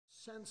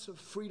sense of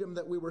freedom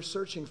that we were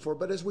searching for.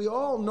 But as we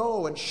all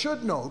know and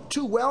should know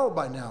too well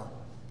by now,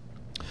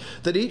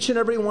 that each and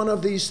every one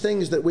of these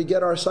things that we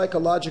get our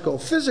psychological,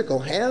 physical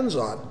hands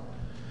on,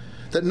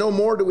 that no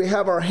more do we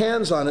have our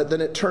hands on it than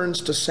it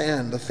turns to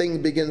sand. The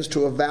thing begins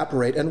to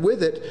evaporate. And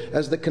with it,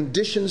 as the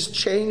conditions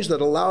change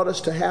that allowed us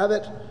to have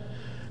it,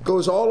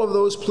 goes all of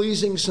those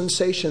pleasing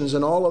sensations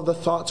and all of the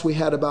thoughts we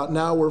had about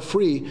now we're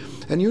free.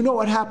 And you know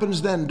what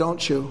happens then,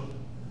 don't you?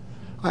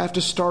 I have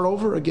to start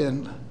over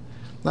again.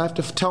 I have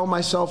to tell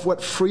myself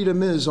what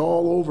freedom is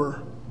all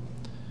over.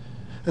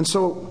 And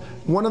so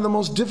one of the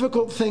most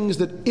difficult things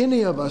that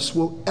any of us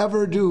will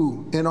ever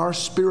do in our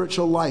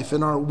spiritual life,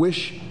 in our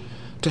wish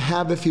to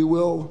have, if you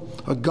will,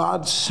 a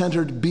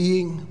God-centered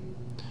being,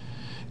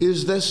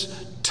 is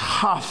this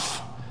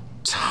tough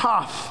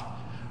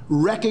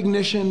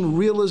recognition,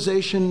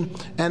 realization,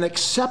 and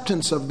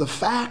acceptance of the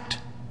fact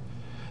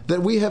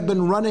that we have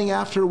been running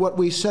after what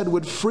we said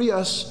would free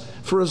us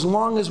for as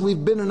long as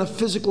we've been in a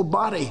physical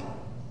body.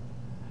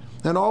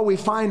 And all we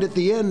find at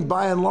the end,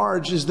 by and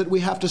large, is that we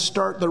have to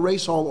start the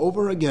race all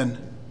over again,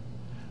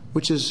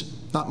 which is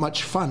not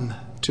much fun,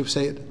 to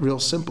say it real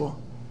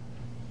simple.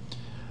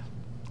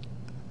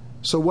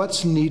 So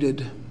what's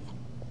needed?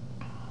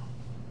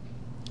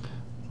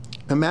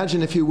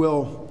 Imagine, if you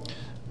will,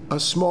 a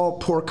small,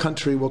 poor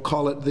country. We'll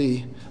call it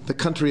the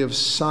country of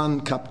San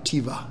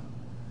Captiva.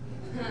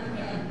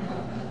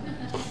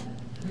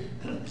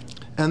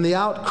 And the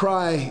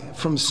outcry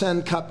from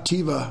San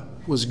Captiva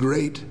was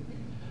great.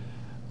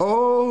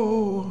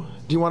 Oh,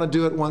 do you want to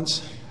do it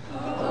once?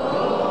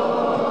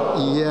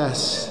 Oh.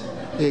 Yes,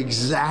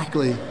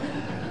 exactly.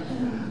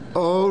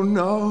 Oh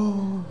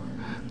no.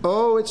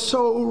 Oh, it's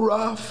so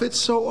rough. It's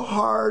so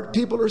hard.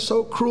 People are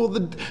so cruel.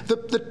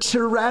 The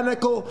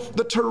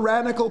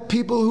tyrannical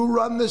people who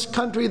run this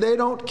country, they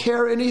don't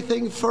care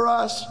anything for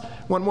us.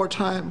 One more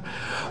time.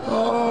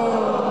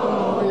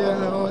 Oh,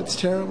 yeah, oh, it's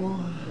terrible.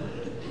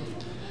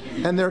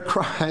 And their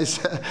cries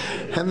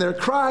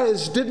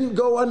didn't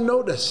go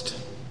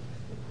unnoticed.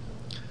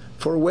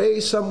 For way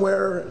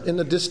somewhere in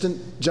the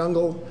distant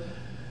jungle.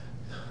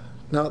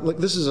 Now, look,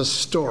 this is a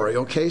story,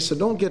 okay? So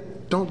don't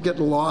get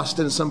lost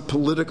in some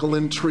political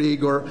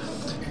intrigue or,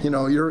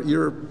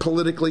 your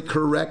politically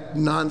correct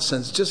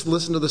nonsense. Just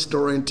listen to the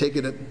story and take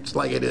it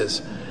like it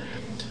is.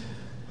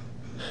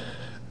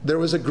 There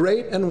was a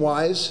great and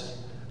wise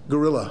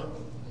gorilla.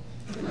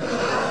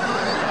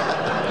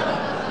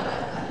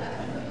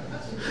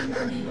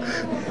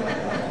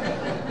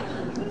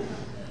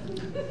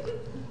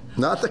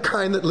 Not the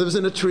kind that lives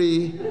in a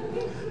tree,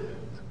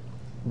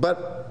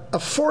 but a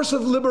force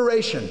of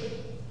liberation.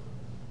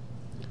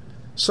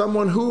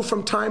 Someone who,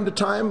 from time to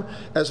time,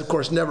 as of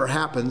course never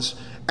happens,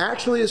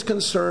 actually is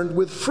concerned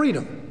with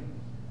freedom.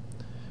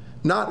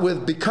 Not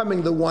with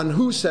becoming the one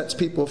who sets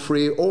people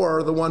free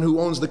or the one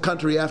who owns the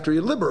country after he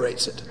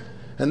liberates it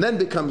and then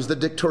becomes the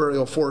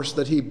dictatorial force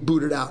that he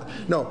booted out.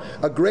 No,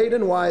 a great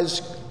and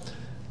wise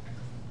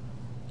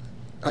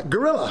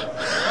gorilla.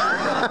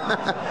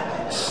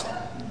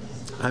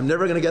 I'm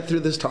never going to get through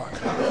this talk.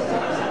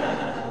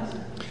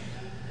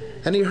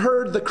 And he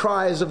heard the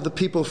cries of the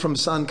people from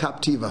San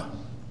Captiva.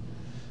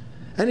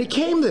 And he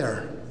came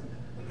there.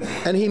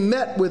 And he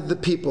met with the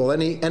people.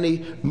 And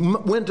he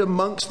went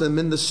amongst them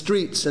in the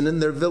streets and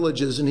in their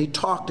villages. And he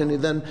talked.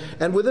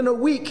 And within a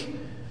week,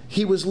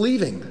 he was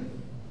leaving.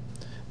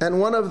 And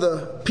one of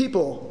the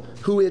people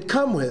who he had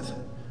come with,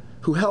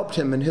 who helped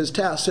him in his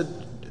task, said,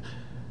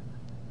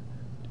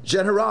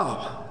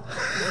 "General,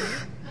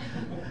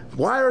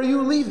 why are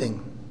you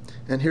leaving?"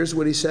 And here's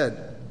what he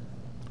said.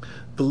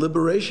 The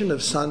liberation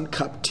of San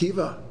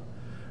Captiva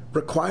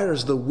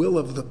requires the will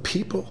of the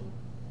people.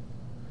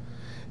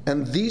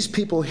 And these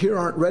people here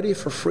aren't ready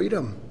for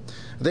freedom.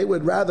 They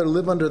would rather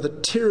live under the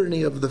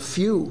tyranny of the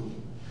few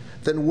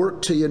than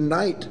work to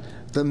unite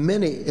the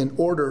many in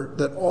order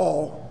that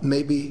all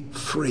may be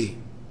free.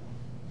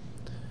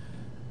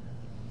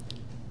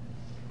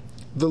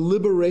 The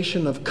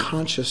liberation of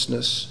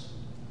consciousness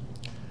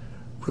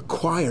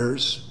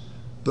requires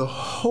the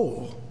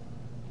whole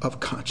of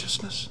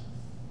consciousness.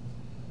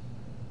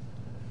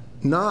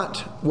 Not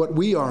what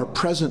we are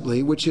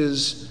presently, which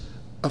is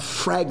a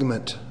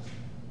fragment,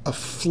 a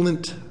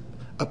flint,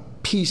 a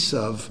piece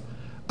of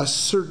a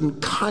certain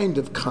kind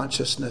of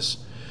consciousness,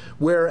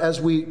 where as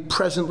we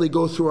presently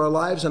go through our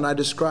lives, and I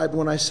described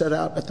when I set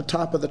out at the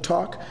top of the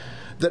talk,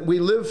 that we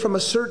live from a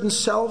certain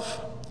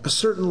self, a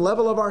certain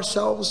level of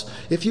ourselves,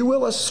 if you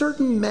will, a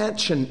certain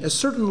mansion, a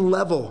certain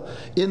level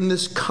in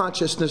this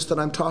consciousness that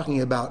I'm talking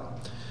about.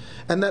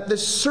 And that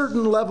this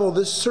certain level,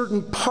 this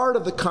certain part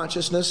of the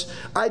consciousness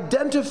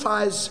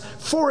identifies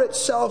for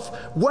itself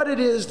what it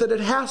is that it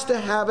has to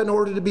have in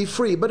order to be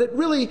free. But it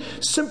really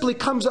simply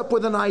comes up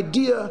with an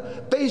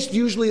idea based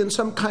usually in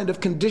some kind of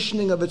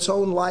conditioning of its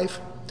own life.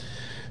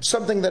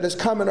 Something that has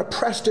come and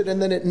oppressed it,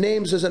 and then it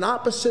names as an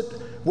opposite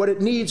what it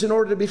needs in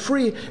order to be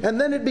free.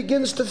 And then it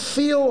begins to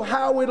feel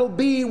how it'll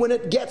be when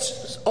it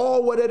gets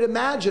all what it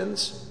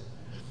imagines.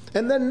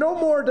 And then no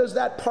more does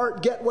that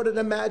part get what it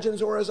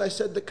imagines, or as I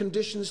said, the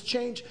conditions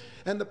change,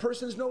 and the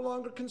person is no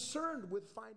longer concerned with finding